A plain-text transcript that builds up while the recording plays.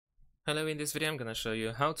Hello, in this video I'm gonna show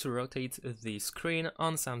you how to rotate the screen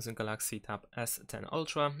on Samsung Galaxy Tab S10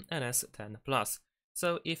 Ultra and S10 Plus.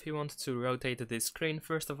 So if you want to rotate this screen,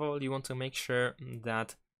 first of all you want to make sure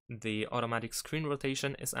that the automatic screen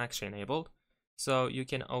rotation is actually enabled. So you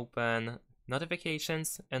can open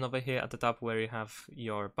notifications, and over here at the top where you have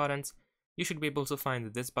your buttons, you should be able to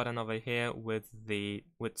find this button over here with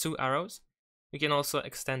two arrows. You can also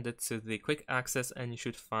extend it to the quick access and you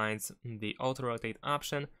should find the auto rotate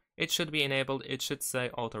option. It should be enabled. It should say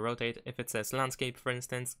auto rotate. If it says landscape, for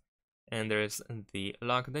instance, and there's the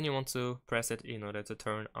lock, then you want to press it in order to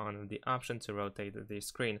turn on the option to rotate the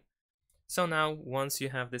screen. So now once you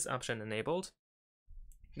have this option enabled,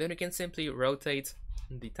 then you can simply rotate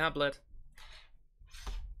the tablet.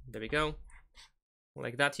 There we go.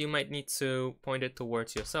 Like that. You might need to point it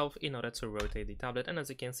towards yourself in order to rotate the tablet, and as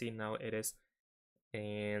you can see now it is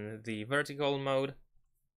in the vertical mode,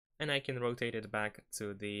 and I can rotate it back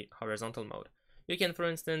to the horizontal mode. You can, for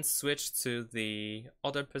instance, switch to the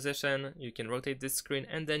other position. You can rotate this screen,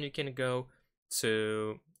 and then you can go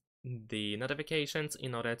to the notifications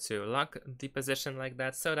in order to lock the position like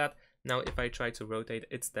that, so that now if I try to rotate,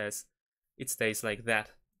 it stays like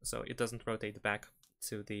that, so it doesn't rotate back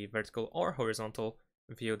to the vertical or horizontal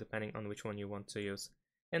view depending on which one you want to use.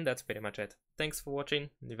 And that's pretty much it. Thanks for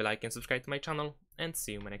watching, leave a like and subscribe to my channel, and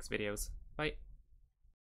see you in my next videos. Bye!